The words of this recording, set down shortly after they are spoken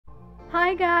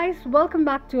Hi guys, welcome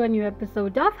back to a new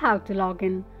episode of How to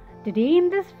Login. Today in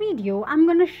this video, I'm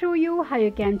gonna show you how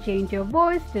you can change your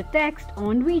voice to text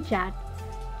on WeChat.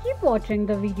 Keep watching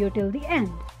the video till the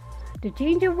end. To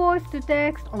change your voice to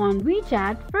text on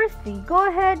WeChat, firstly go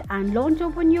ahead and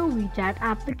open your WeChat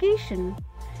application.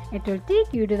 It will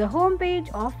take you to the home page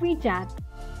of WeChat.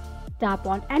 Tap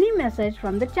on any message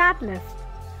from the chat list.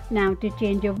 Now to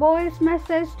change your voice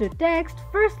message to text,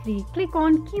 firstly click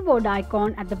on keyboard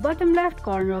icon at the bottom left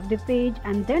corner of the page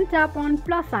and then tap on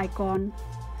plus icon.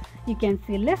 You can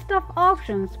see list of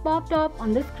options popped up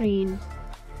on the screen.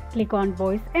 Click on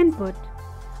voice input.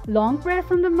 Long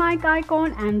press on the mic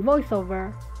icon and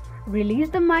voiceover. Release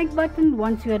the mic button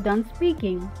once you are done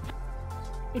speaking.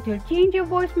 It will change your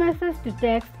voice message to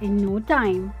text in no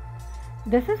time.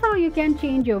 This is how you can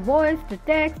change your voice to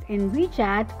text in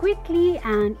WeChat quickly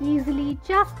and easily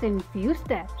just in few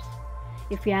steps.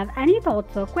 If you have any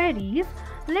thoughts or queries,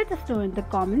 let us know in the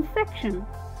comments section.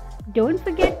 Don't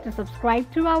forget to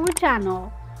subscribe to our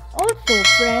channel. Also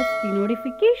press the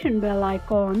notification bell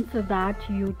icon so that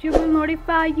YouTube will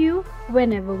notify you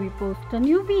whenever we post a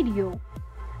new video.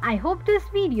 I hope this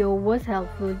video was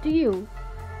helpful to you.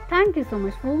 Thank you so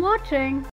much for watching.